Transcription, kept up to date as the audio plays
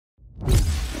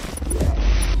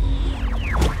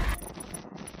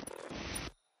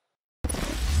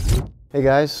Hey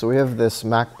guys, so we have this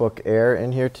MacBook Air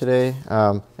in here today.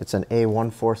 It's an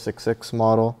A1466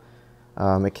 model.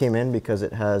 It came in because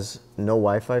it has no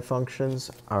Wi-Fi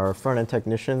functions. Our front-end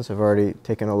technicians have already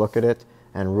taken a look at it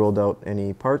and ruled out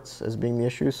any parts as being the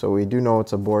issue, so we do know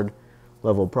it's a board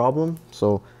level problem.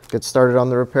 So get started on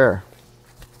the repair.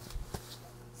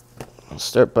 I'll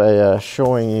start by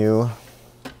showing you.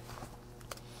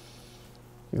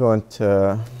 You go into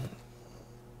the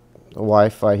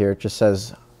Wi-Fi here, it just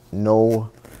says no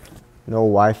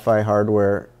Wi-Fi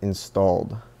hardware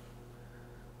installed.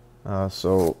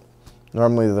 So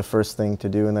normally the first thing to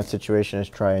do in that situation is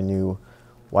try a new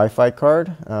Wi-Fi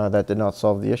card. That did not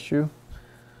solve the issue.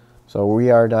 So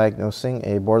we are diagnosing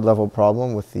a board level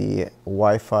problem with the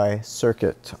Wi-Fi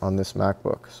circuit on this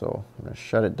MacBook. So I'm going to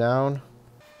shut it down.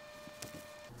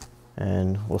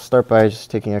 And we'll start by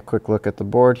just taking a quick look at the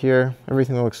board here.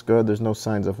 Everything looks good. There's no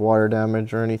signs of water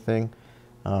damage or anything.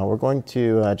 We're going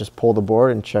to just pull the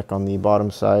board and check on the bottom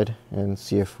side and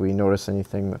see if we notice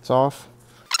anything that's off.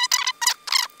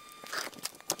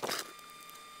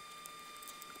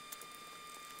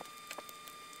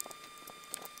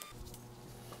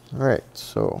 Alright,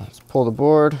 so let's pull the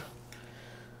board.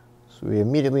 So we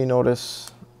immediately notice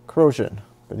corrosion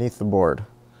beneath the board.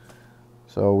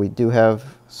 So we do have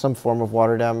some form of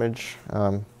water damage.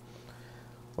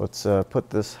 Let's put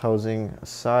this housing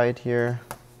aside here.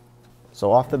 So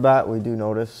off the bat, we do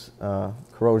notice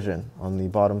corrosion on the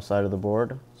bottom side of the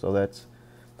board. So that's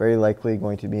very likely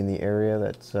going to be in the area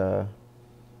that's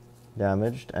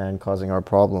damaged and causing our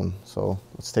problem. So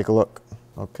let's take a look.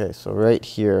 Okay, so right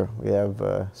here we have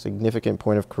a significant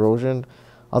point of corrosion.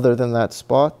 Other than that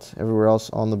spot, everywhere else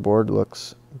on the board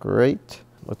looks great.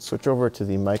 Let's switch over to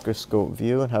the microscope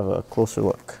view and have a closer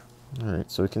look. Alright,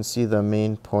 so we can see the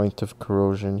main point of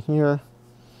corrosion here.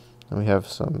 And we have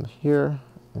some here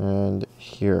and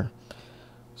here.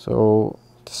 So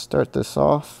to start this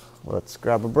off, let's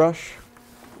grab a brush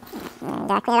and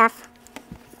clean it off.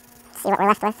 See what we're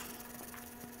left with.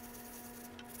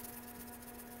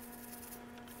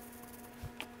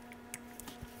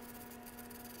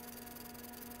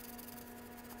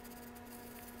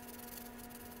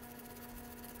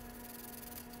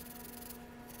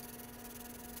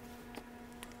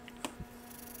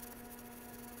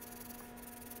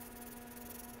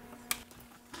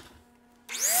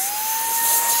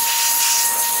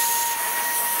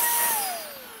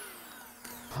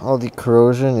 All the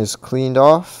corrosion is cleaned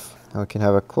off. Now we can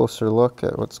have a closer look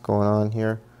at what's going on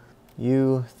here.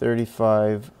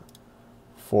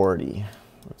 U3540.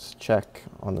 Let's check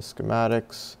on the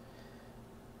schematics.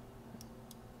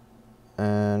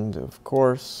 And of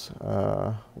course,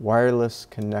 wireless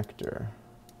connector.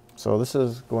 So this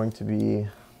is going to be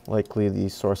likely the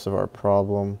source of our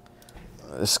problem.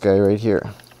 This guy right here.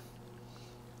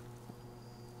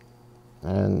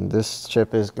 And this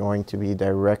chip is going to be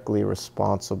directly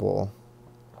responsible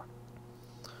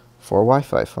for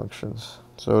Wi-Fi functions.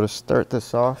 So to start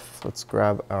this off, let's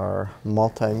grab our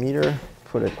multimeter,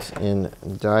 put it in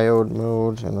diode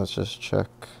mode, and let's just check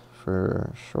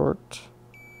for short.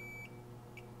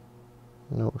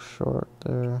 No short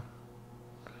there.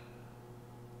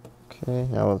 Okay,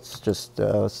 now let's just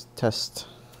let's test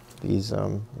these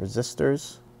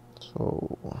resistors.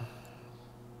 So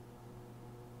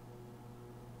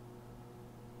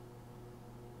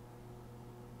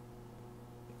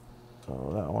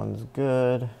that one's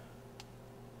good.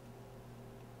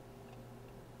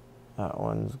 That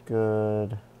one's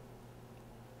good.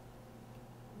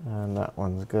 And that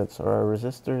one's good. So our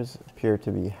resistors appear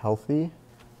to be healthy.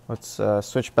 Let's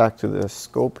switch back to the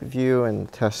scope view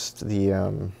and test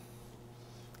the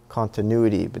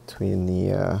continuity between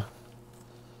the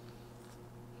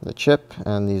chip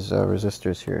and these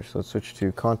resistors here. So let's switch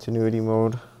to continuity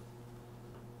mode.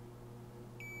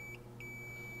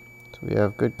 We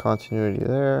have good continuity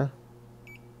there,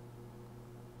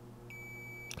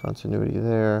 continuity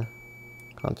there,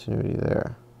 continuity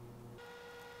there.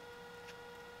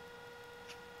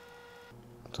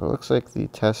 So it looks like the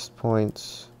test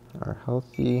points are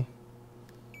healthy,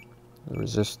 the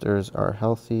resistors are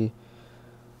healthy.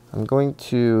 I'm going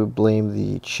to blame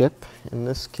the chip in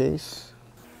this case.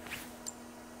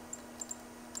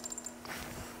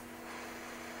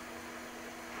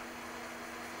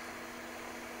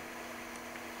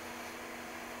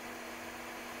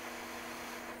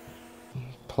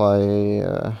 Apply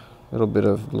a little bit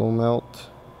of blow melt.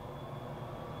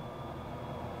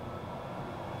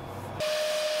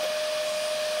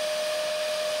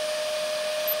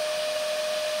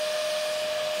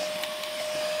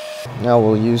 Now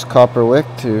we'll use copper wick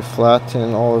to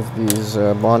flatten all of these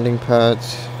bonding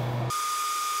pads.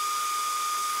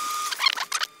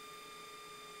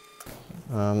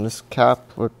 This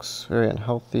cap looks very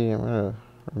unhealthy. I'm going to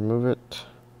remove it.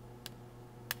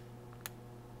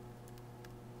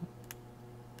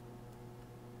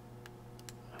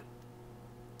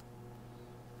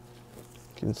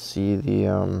 You can see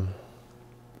the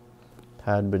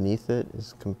pad beneath it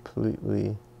is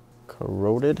completely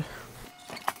corroded.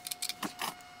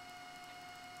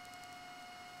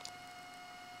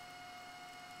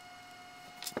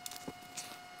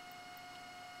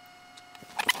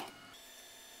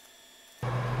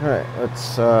 Alright,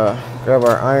 let's grab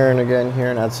our iron again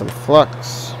here and add some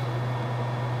flux.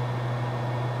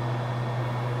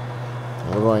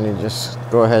 We're going to just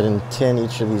go ahead and tin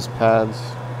each of these pads.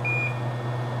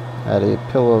 Add a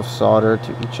pillow of solder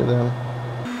to each of them.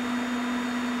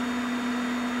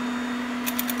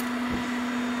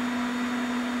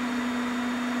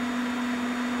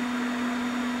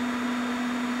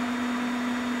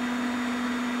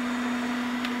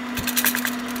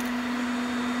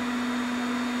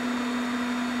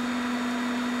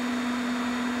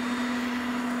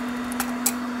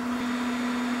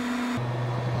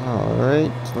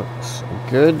 Alright, looks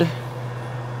good.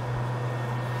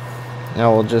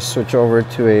 Now we'll just switch over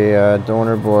to a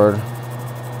donor board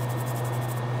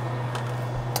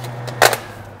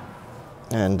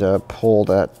and pull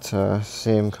that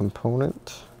same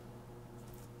component.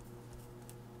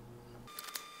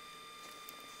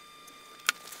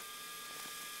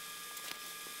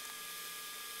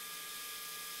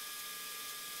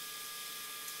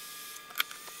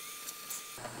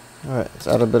 Alright, let's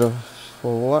add a bit of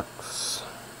flux.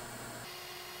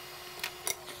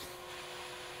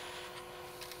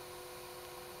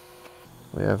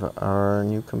 We have our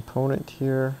new component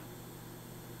here.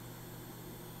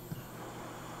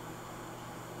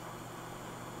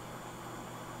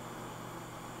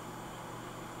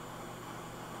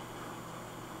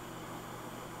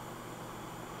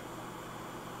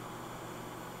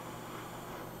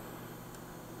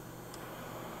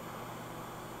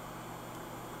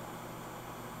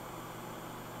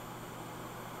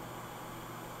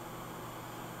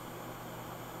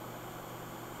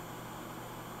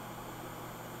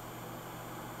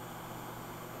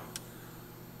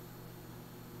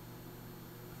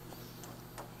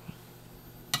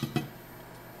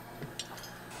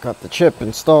 Got the chip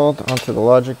installed onto the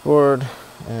logic board,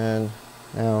 and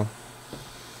now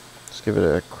just give it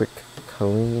a quick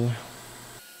clean.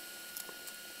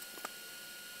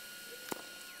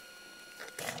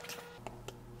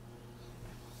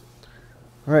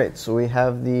 Alright, so we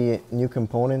have the new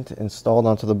component installed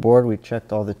onto the board. We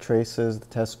checked all the traces, the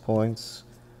test points,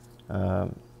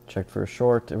 checked for a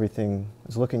short, everything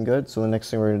is looking good. So the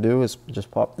next thing we're going to do is just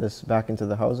pop this back into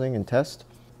the housing and test.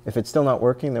 If it's still not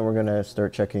working, then we're going to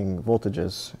start checking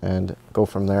voltages and go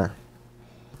from there.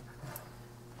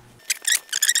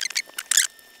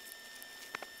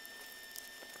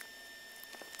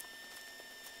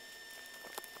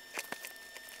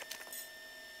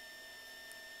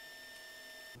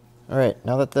 Alright,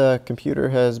 now that the computer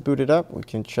has booted up, we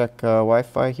can check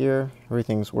Wi-Fi here.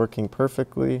 Everything's working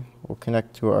perfectly. We'll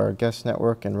connect to our guest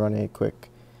network and run a quick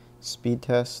speed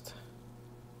test.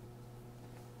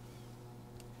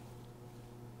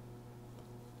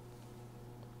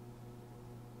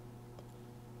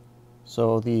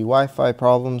 So the Wi-Fi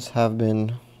problems have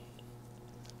been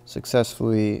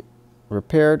successfully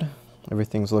repaired.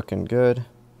 Everything's looking good.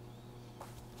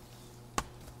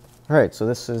 Alright, so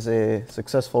this is a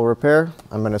successful repair.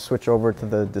 I'm going to switch over to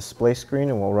the display screen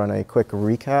and we'll run a quick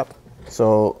recap.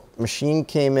 So machine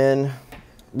came in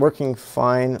working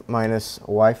fine minus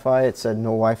Wi-Fi. It said no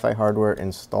Wi-Fi hardware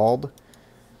installed.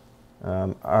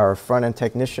 Our front-end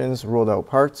technicians ruled out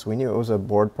parts. We knew it was a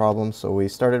board problem, so we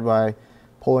started by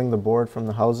pulling the board from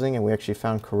the housing, and we actually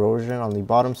found corrosion on the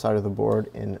bottom side of the board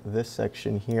in this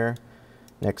section here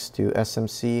next to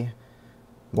SMC.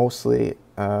 Mostly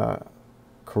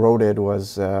corroded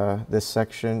was this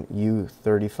section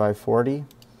U3540.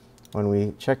 When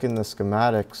we check in the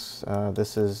schematics,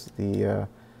 this is the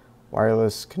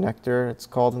wireless connector, it's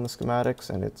called in the schematics,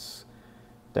 and it's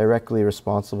directly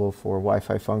responsible for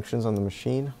Wi-Fi functions on the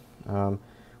machine.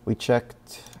 We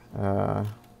checked the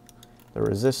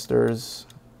resistors.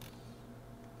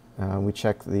 We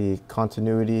checked the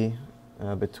continuity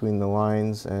between the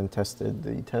lines and tested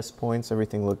the test points.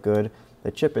 Everything looked good. The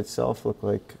chip itself looked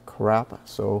like crap,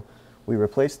 so we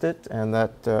replaced it, and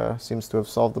that seems to have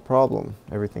solved the problem.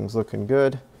 Everything's looking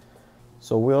good.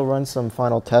 So we'll run some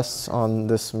final tests on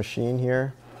this machine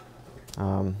here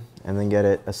and then get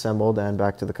it assembled and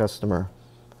back to the customer.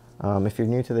 If you're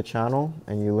new to the channel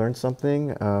and you learned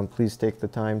something, please take the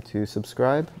time to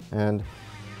subscribe, and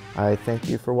I thank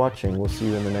you for watching. We'll see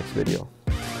you in the next video.